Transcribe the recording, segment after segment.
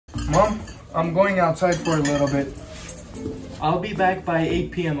Mom, I'm going outside for a little bit. I'll be back by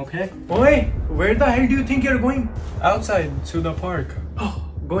 8 p.m. okay? Oi, where the hell do you think you're going? Outside, to the park. Oh,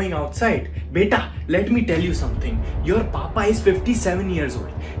 going outside? Beta, let me tell you something. Your papa is 57 years old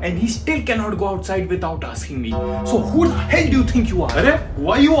and he still cannot go outside without asking me. So who the hell do you think you are? Arey,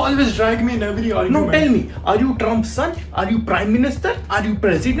 why you always drag me in every argument? No, tell me. Are you Trump's son? Are you Prime Minister? Are you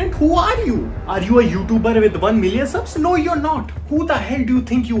President? Who are you? Are you a YouTuber with 1 million subs? No, you're not. Who the hell do you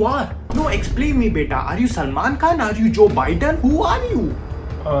think you are? No, explain me, beta. Are you Salman Khan? Are you Joe Biden? Who are you?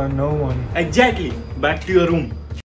 No one. Exactly. Back to your room.